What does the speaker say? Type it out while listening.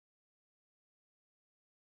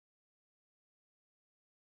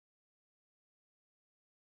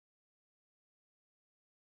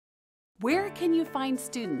Where can you find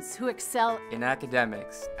students who excel in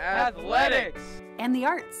academics, athletics, and the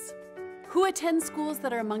arts? Who attend schools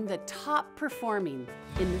that are among the top performing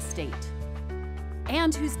in the state?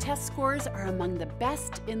 And whose test scores are among the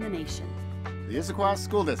best in the nation? The Issaquah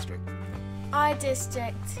School District. Our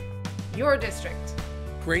district. your district.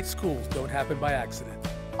 Great schools don't happen by accident.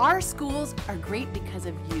 Our schools are great because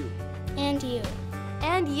of you. And you.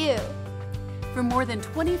 And you. For more than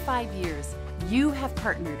 25 years, you have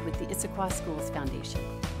partnered with the Issaquah Schools Foundation.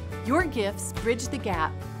 Your gifts bridge the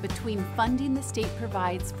gap between funding the state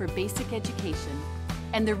provides for basic education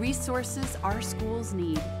and the resources our schools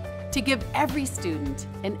need to give every student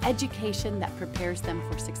an education that prepares them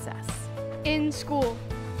for success. In school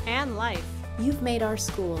and life. You've made our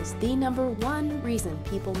schools the #1 reason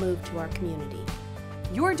people move to our community.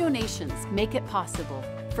 Your donations make it possible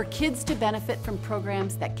for kids to benefit from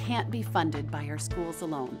programs that can't be funded by our schools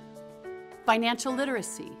alone. Financial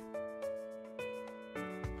literacy,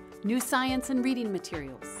 new science and reading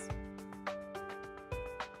materials,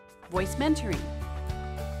 voice mentoring,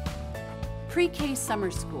 pre-K summer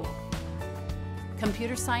school,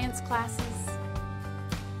 computer science classes,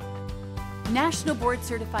 national board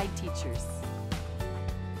certified teachers,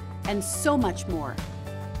 and so much more.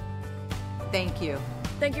 Thank you.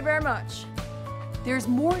 Thank you very much. There's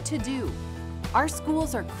more to do. Our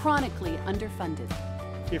schools are chronically underfunded.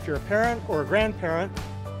 If you're a parent or a grandparent,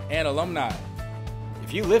 and alumni.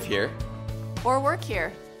 If you live here, Or work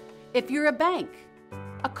here. If you're a bank,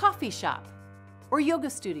 a coffee shop, or yoga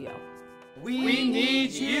studio. We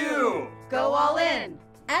need you. Go all in.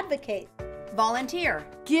 Advocate. Volunteer.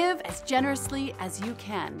 Give as generously as you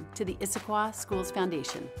can to the Issaquah Schools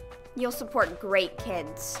Foundation. You'll support great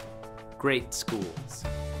kids. Great schools.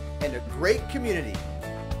 and a great community.